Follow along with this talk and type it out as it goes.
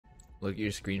Look at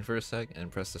your screen for a sec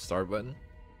and press the start button.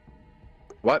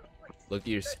 What? Look at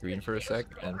your screen for a sec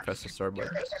and press the start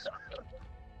button.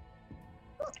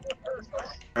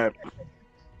 Alright.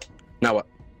 Now what?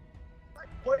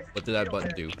 What did that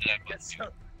button do?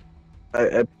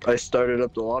 I started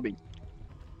up the lobby.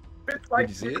 Did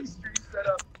you see it?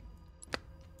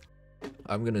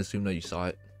 I'm gonna assume that you saw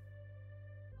it.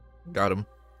 Got him.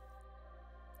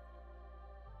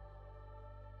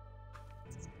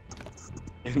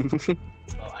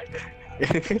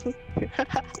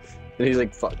 And he's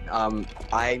like, fuck. I'm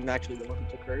actually the one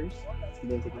who took hers. You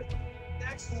didn't take mine.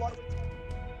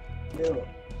 Yeah.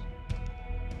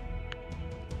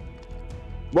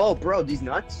 Whoa, bro, these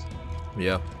nuts?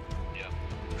 Yeah.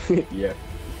 Yeah.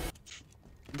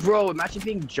 Bro, imagine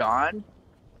being John.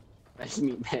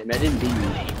 Imagine being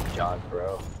named John,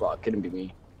 bro. Fuck, couldn't be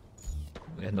me.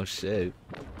 Yeah, no shit.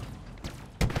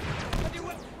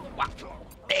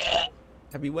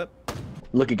 Heavy whip.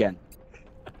 Look again.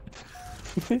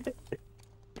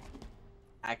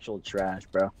 Actual trash,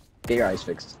 bro. Get your eyes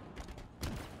fixed.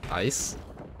 Ice?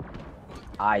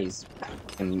 Eyes.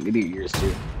 And maybe your ears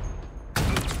too.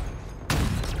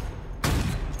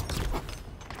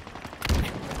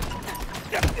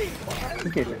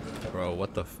 Bro,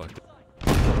 what the fuck?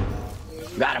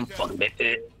 Got him, fucking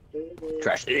bit.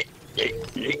 Trash.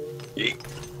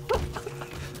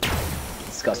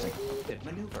 Disgusting.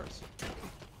 Maneuvers.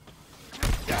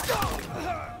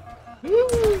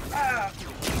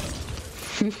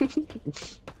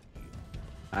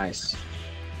 Nice.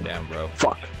 Damn, bro.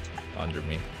 Fuck. Under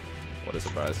me. What a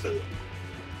surprise.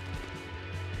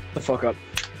 The fuck up.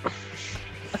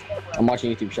 I'm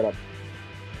watching YouTube, shut up.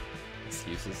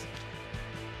 Excuses.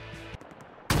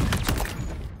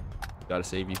 Gotta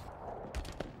save you.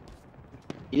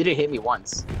 You didn't hit me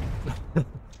once. You're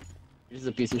just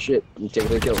a piece of shit. You take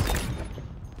their kills.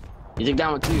 You took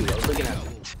down one too. I was looking at him.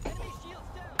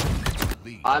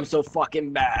 I'm so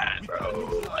fucking bad, bro.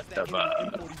 What the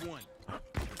fuck?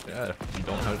 Yeah, you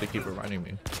don't have to keep reminding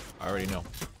me. I already know.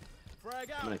 I'm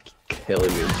gonna kill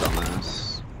you,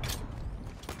 dumbass.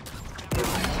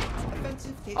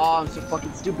 Oh, I'm so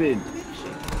fucking stupid.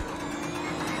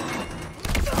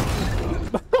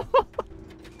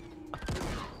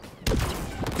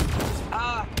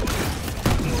 Ah!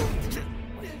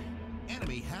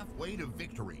 Enemy halfway to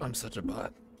victory. I'm such a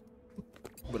bot.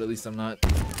 But at least I'm not.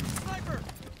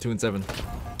 2 and 7.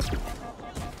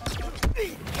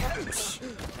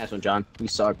 That's one, John. You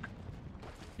suck.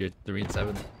 You're 3 and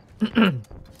 7. I'm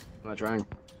not trying.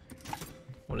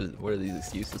 What are these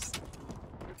excuses?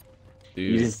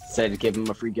 You Dude, just said to give him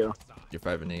a free kill. you're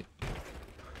 5 and 8.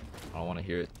 I don't want to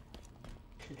hear it.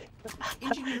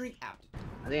 Engineering out.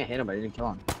 I think I hit him, but I didn't kill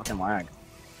him. Fucking lag.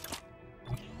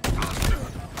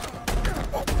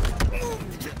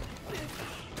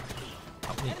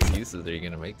 How many excuses are you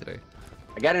gonna make today?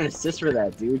 I got an assist for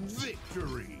that, dude.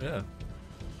 Victory. Yeah,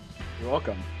 You're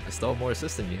welcome. I still have more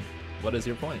assists than you. What is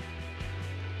your point?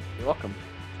 You're welcome.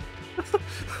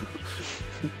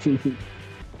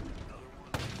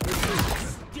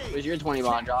 Where's your 20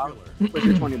 bomb, John? Where's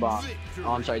your 20 bomb?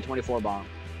 Oh, I'm sorry, 24 bomb.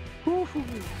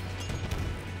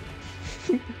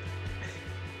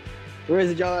 Where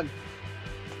is it, John?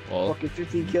 Well, Fucking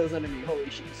 15 kills under me. Holy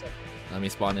shit. let me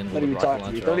spawn in Don't with a even rocket talk to me.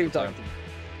 launcher Don't all even the talk time. to me.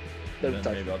 And Don't even then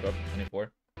talk maybe to I'll me. go up to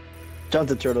 24.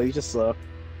 John's a turtle. You're just slow.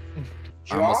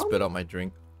 I almost spit out my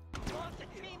drink.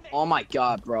 Oh my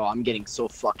god, bro. I'm getting so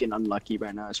fucking unlucky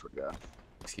right now. I swear to God.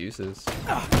 Excuses.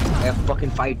 I have a fucking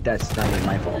fight that's not even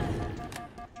my fault.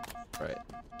 Right.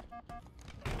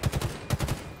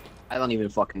 I don't even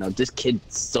fucking know. This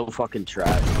kid's so fucking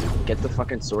trash. Get the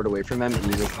fucking sword away from him and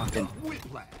he's a fucking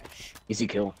Whiplash. easy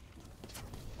kill.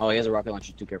 Oh, he has a rocket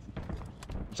launcher too, careful.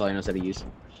 That's all he knows how to use.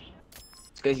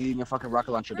 This guy's using a fucking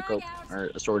rocket launcher to cope. Or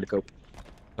a sword to cope.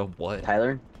 Oh, what?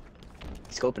 Tyler?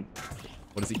 He's coping.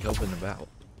 What is he coping about?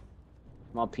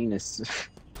 Small penis.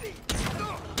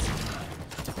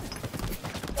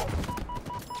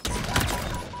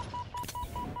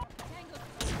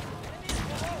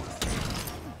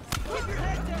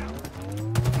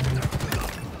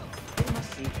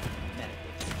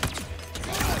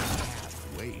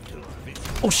 Halfway to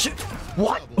victory. Oh shit!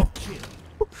 What? Double kill.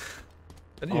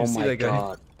 I didn't Oh even see my that guy.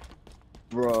 god.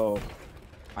 Bro.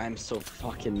 I am so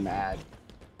fucking mad.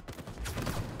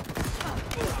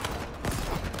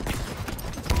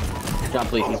 John,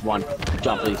 please, he's one.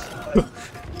 John, please.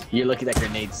 You're lucky that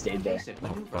grenade stayed there. Basic Oh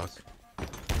maneuvers. fuck.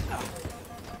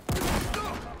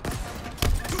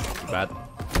 Bad.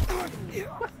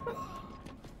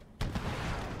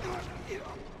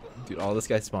 Dude, all this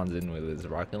guy spawns in with is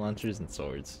rocket launchers and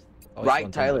swords. Always Right,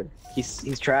 spawns in- Tyler.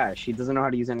 He's trash. He doesn't know how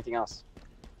to use anything else.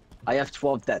 I have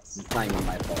 12 deaths. It's not even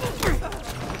my fault.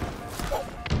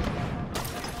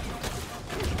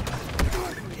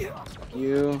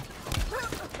 You.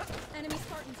 Enemy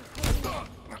Spartans are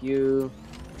closing in. You.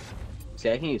 See,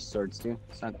 I can use swords too.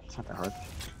 It's not that hard.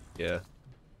 Yeah.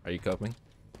 Are you coping?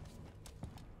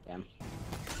 Damn.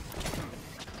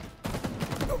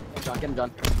 John, get him,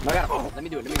 John. No, I got him. Let me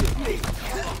do it.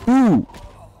 Ooh.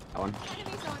 That one.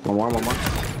 One more.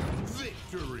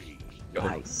 Victory.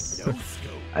 Nice. No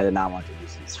scope. I did not want to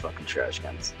use these fucking trash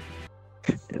cans.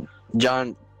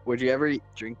 John, would you ever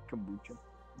drink kombucha?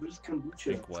 What is kombucha?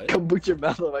 Drink what? Kombucha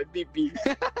mellow, my BP.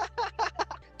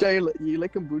 John, you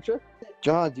like kombucha?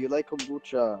 John, do you like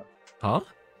kombucha? Huh?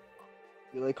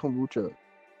 You like kombucha?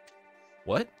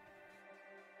 What?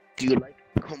 Do you like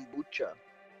kombucha?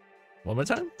 One more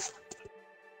time?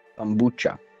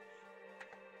 Kombucha.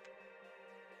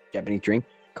 Japanese drink?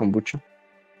 Kombucha?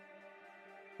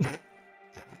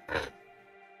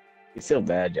 You're so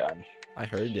bad, John. I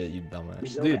heard it, you dumbass. You're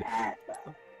so Dude, bad.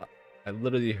 I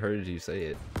literally heard you say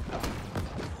it.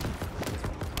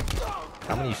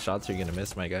 How many shots are you gonna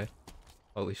miss, my guy?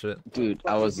 Holy shit. Dude,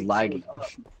 I was lagging.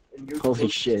 And you're Holy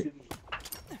close shit. to me.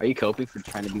 Are you coping for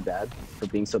trying to be bad? For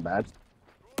being so bad?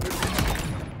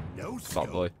 No Spot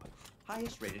scope. boy.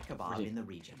 Highest rated kebab in the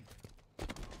region.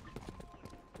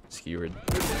 Skewered.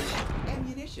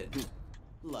 Ammunition.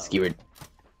 Low. Skewered.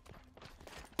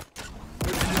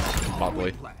 Spot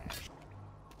boy. Flash.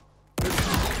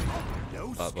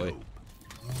 No Spot boy. scope.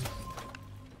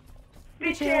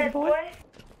 Bitch ass boy.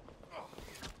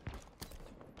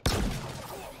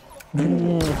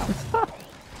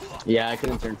 Yeah, I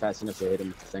couldn't turn fast enough to hit him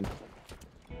with the thing.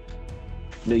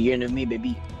 New year, new me,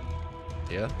 baby.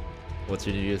 Yeah? What's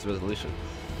your New Year's resolution?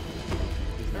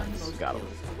 Earn the most Got him.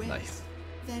 kills to win. Nice.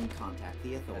 Then contact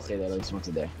the I authorities. say that at least once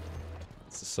a day.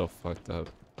 This is so fucked up.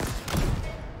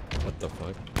 What the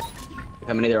fuck? Look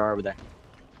how many there are over there.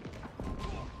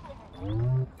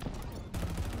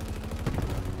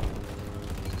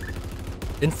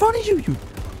 In front of you!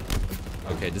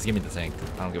 Okay, just give me the tank.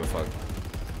 I don't give a fuck.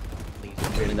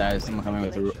 Please Wait, that is someone coming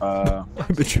with a, I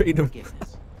betrayed him.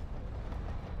 forgiveness.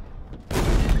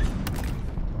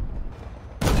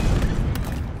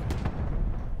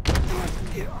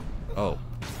 Oh.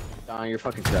 Don, you're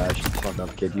fucking trash. Fuck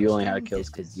up, kid. You only had kills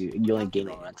because you only gained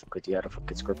momentum because you had a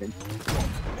fucking scorpion.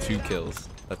 2 kills.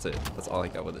 That's it. That's all I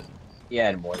got with it. You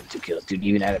had more than 2 kills, dude. You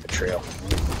even had a betrayal.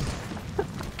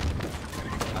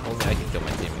 Only I can kill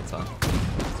my teammates, huh?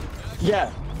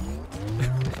 Yeah.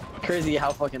 Crazy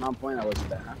how fucking on point I was with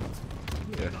that, huh?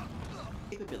 Yeah.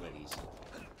 Capabilities.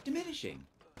 Diminishing.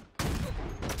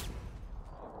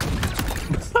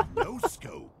 No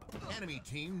scope. Enemy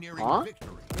team nearing Huh?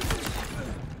 victory.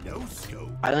 No scope.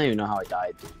 I don't even know how I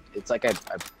died, dude. It's like I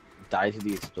died to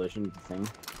the explosion of the thing.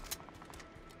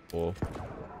 Whoa.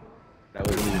 That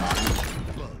wasn't even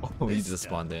on. Oh, he just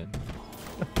spawned in.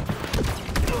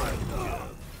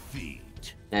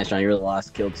 Feet. Nice, John. You were the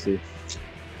last kill, too.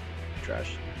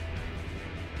 Trash.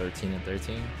 13 and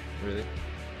 13? Really?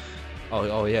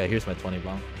 Oh yeah, here's my 20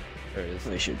 bomb. There it is.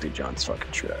 Holy shit, dude. John's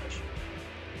fucking trash.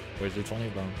 Where's your 20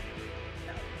 bomb?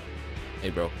 Hey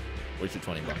bro, where's your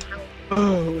 20 bomb?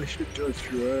 Oh, holy shit, John's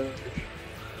trash.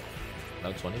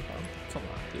 No 20 bomb? Come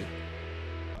on, dude.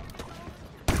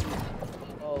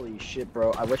 Holy shit,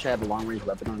 bro. I wish I had a long range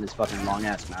weapon on this fucking long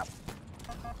ass map.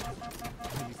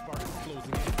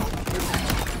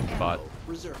 Bot.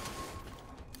 Reserve.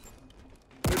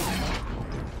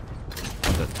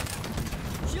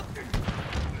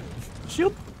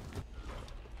 Shield!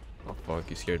 Oh fuck,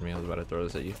 you scared me. I was about to throw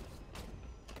this at you.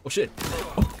 Oh shit!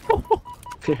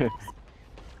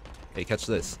 Hey, catch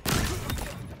this.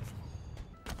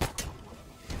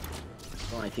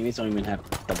 Well, my teammates don't even have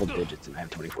double digits and I have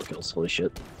 24 kills. Holy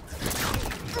shit.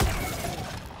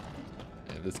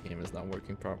 Yeah, this game is not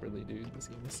working properly, dude. This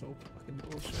game is so fucking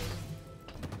bullshit.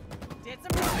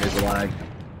 There's a lag.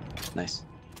 Nice.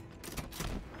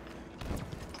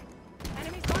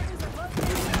 Enemy Spartans are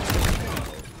closing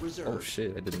Reserve. Oh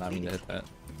shit, I did not mean to hit that.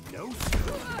 No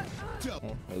scope.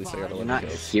 Oh, at least I got a Did you little not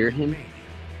kills. hear him?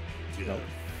 No.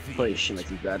 Holy shit, my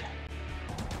team's bad.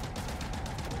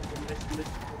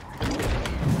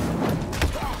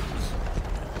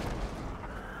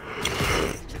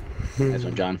 Nice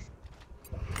one, John.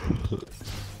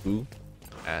 Who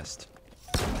asked?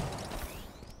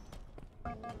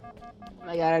 Oh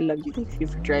my god, I love you. Thank you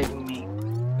for driving me.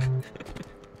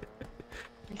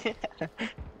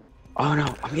 Oh no,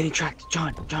 I'm getting tracked.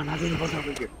 John, I think it was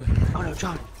over here. Oh no,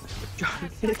 John.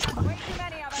 Way too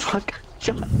many of them. Fuck,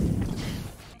 John.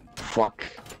 Fuck.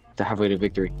 The halfway to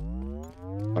victory.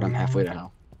 But I'm halfway to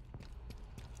hell.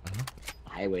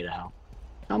 Highway to hell.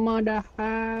 I'm on the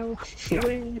house.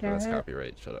 That's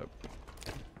copyright. Shut up.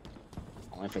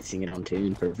 Only if I sing it on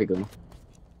tune perfectly.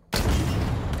 The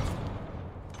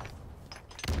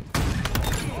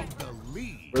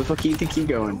lead. Where the fuck do you think you're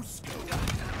No going? scope.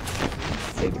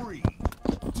 Save it. 3.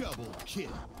 Double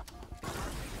kill.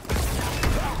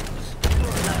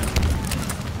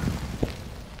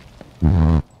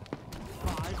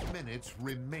 Five minutes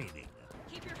remaining.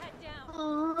 Keep your head down.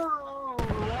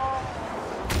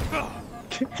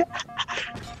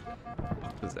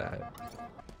 What was that?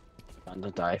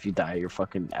 Don't die. If you die, you're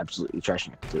fucking absolutely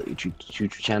trashing your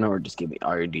YouTube channel, or just give me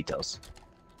all your details.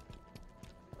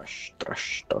 Dush,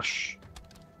 dush, dush.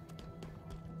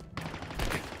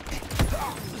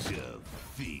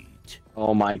 Defeat.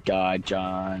 Oh my god,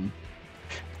 John.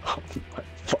 Oh my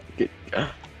fucking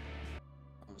god.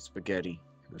 Oh, spaghetti.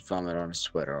 There's vomit on his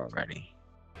sweater already.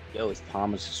 Yo, his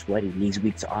palms are sweaty, knees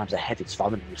weak, his arms are heavy, his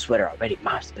vomit on his sweater already.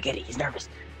 Mom, spaghetti, he's nervous.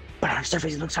 But on the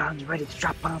surface, he looks hot and ready to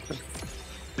drop bombs. But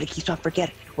he keeps on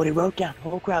forgetting what he wrote down. The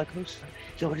whole crowd goes.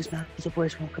 So in his mouth, his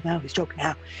voice won't come out. He's choking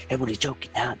out. And when he's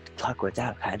choking out, the clock runs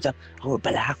out. Hands up. Oh,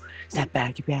 below. Snap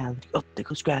back to reality. Up, there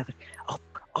goes gravity. Up,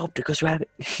 there goes rabbit.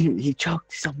 He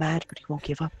choked. He's so mad, but he won't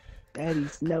give up.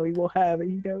 Daddy's no, he won't have it.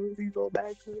 He knows he's all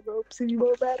back to the ropes. And he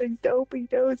won't matter. He's dope. He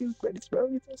knows he's ready to smoke.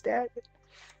 He's so sad.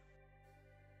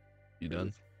 You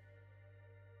done?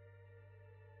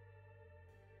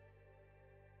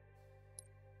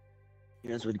 He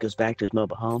knows when he goes back to his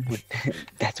mobile home.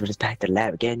 That's when it's back to the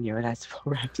lab again. You're an ice for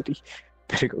Rhapsody.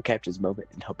 Better go capture his moment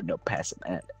and hope it don't pass him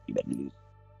out. You better lose.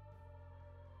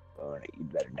 Alright, you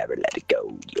better never let it go.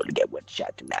 You only get one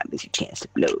shot to not miss your chance to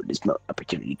blow. This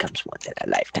opportunity comes once in a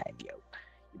lifetime, yo.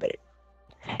 You better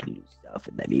lose yourself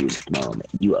and let me use this moment.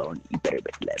 You own it. You better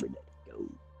never let it go.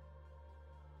 You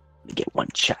only get one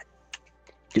shot.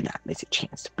 Do not miss a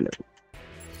chance to blow.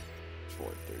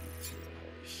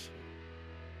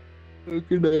 4:32.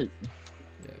 Good night.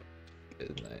 Yeah.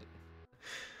 Good night.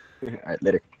 Alright,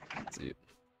 later. See you.